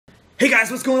Hey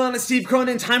guys, what's going on? It's Steve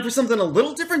Cronin. Time for something a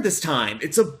little different this time.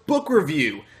 It's a book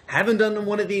review. Haven't done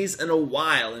one of these in a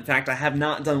while. In fact, I have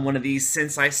not done one of these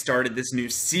since I started this new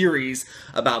series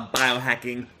about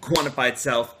biohacking, quantified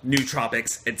self,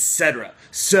 nootropics, etc.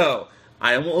 So,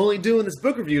 I am only doing this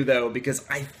book review though because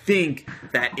I think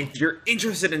that if you're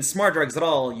interested in smart drugs at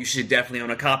all, you should definitely own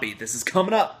a copy. This is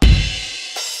coming up.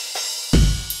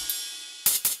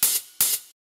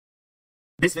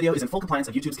 This video is in full compliance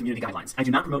of YouTube's community guidelines. I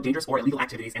do not promote dangerous or illegal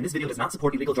activities, and this video does not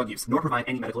support illegal drug use, nor provide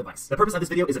any medical advice. The purpose of this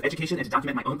video is of education and to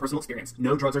document my own personal experience.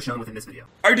 No drugs are shown within this video.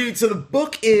 Alright dude, so the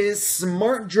book is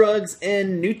Smart Drugs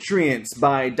and Nutrients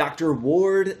by Dr.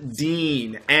 Ward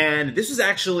Dean, and this was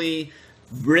actually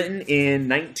written in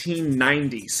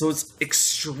 1990, so it's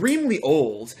extremely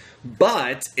old,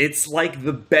 but it's like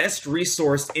the best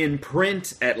resource in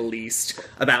print, at least,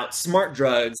 about smart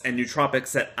drugs and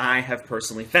nootropics that I have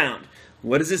personally found.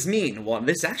 What does this mean? Well,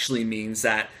 this actually means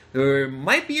that there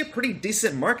might be a pretty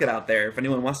decent market out there if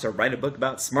anyone wants to write a book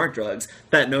about smart drugs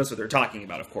that knows what they're talking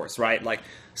about, of course, right? Like,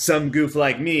 some goof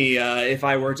like me, if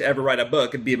I were to ever write a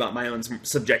book, it'd be about my own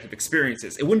subjective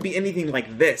experiences. It wouldn't be anything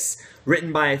like this,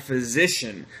 written by a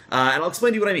physician. And I'll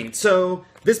explain to you what I mean. So,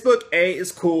 this book, A,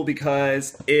 is cool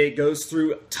because it goes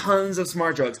through tons of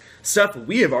smart drugs. Stuff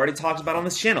we have already talked about on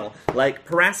this channel, like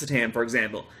piracetam, for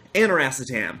example,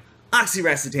 aniracetam,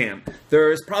 oxiracetam.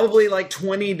 There's probably like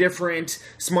 20 different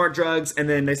smart drugs, and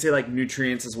then they say like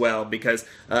nutrients as well because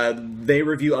they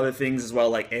review other things as well,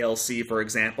 like ALC, for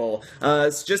example.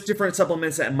 It's just different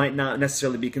supplements that might not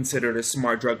necessarily be considered a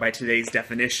smart drug by today's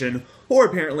definition, or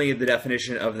apparently the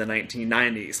definition of the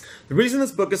 1990s. The reason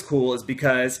this book is cool is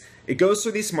because it goes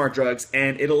through these smart drugs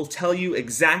and it'll tell you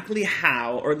exactly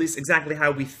how, or at least exactly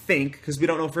how we think, because we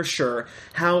don't know for sure,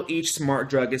 how each smart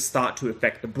drug is thought to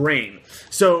affect the brain.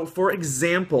 So, for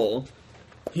example,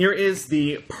 here is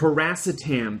the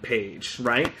piracetam page,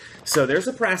 right? So there's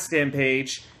a piracetam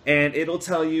page, and it'll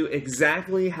tell you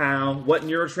exactly what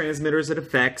neurotransmitters it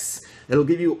affects. It'll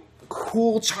give you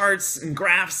cool charts and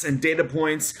graphs and data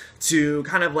points to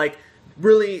kind of like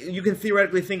really, you can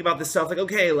theoretically think about this stuff like,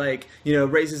 okay, like, you know,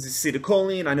 raises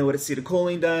acetylcholine, I know what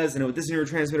acetylcholine does, I know what this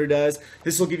neurotransmitter does.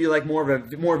 This will give you like more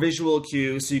of a more visual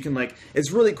cue, so you can like, it's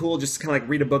really cool just to kind of like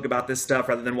read a book about this stuff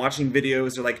rather than watching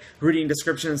videos or like reading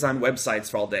descriptions on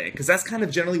websites for all day, because that's kind of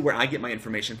generally where I get my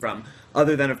information from,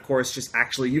 other than of course just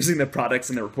actually using the products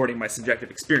and then reporting my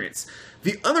subjective experience.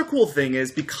 The other cool thing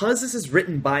is, because this is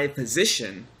written by a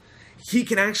physician, he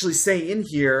can actually say in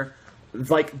here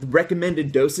like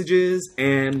recommended dosages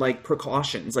and like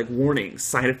precautions, like warnings,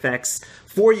 side effects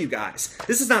for you guys.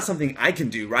 This is not something I can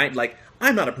do, right? Like,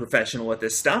 I'm not a professional at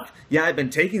this stuff. Yeah, I've been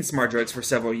taking smart drugs for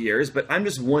several years, but I'm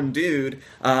just one dude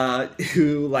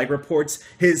who like reports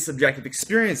his subjective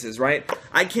experiences, right?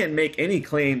 I can't make any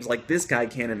claims like this guy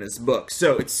can in this book.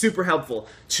 So it's super helpful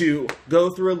to go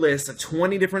through a list of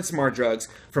 20 different smart drugs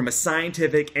from a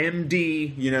scientific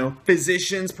MD, you know,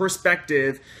 physician's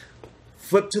perspective.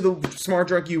 Flip to the smart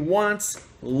drug you want,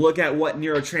 look at what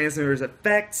neurotransmitters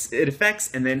it affects,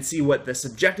 and then see what the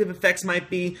subjective effects might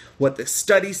be, what the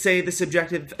studies say the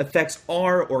subjective effects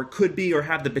are or could be or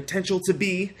have the potential to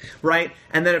be, right?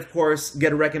 And then, of course,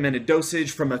 get a recommended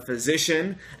dosage from a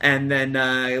physician, and then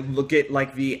look at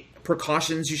like the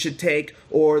precautions you should take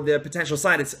or the potential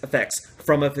side effects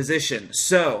from a physician.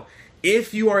 So,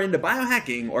 if you are into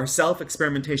biohacking or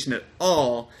self-experimentation at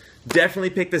all, definitely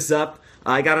pick this up.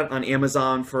 I got it on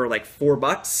Amazon for like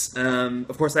 $4.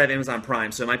 Of course, I have Amazon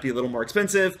Prime, so it might be a little more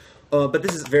expensive. But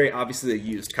this is very obviously a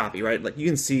used copy, right? Like you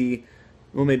can see,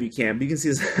 well, maybe you can, but you can see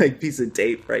this like piece of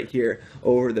tape right here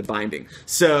over the binding.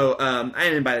 So I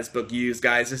didn't buy this book used,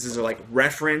 guys. This is a like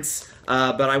reference,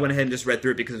 but I went ahead and just read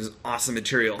through it because it was awesome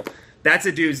material. That's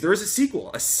it, dudes. There is a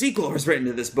sequel. A sequel was written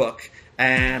to this book,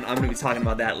 and I'm going to be talking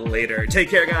about that later.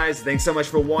 Take care, guys. Thanks so much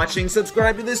for watching.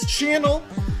 Subscribe to this channel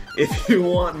if you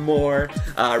want more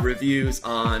reviews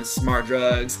on smart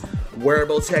drugs,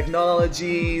 wearable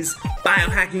technologies,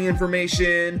 biohacking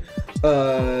information,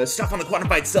 stuff on the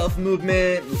quantified self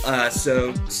movement.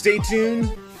 So stay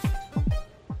tuned.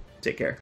 Take care.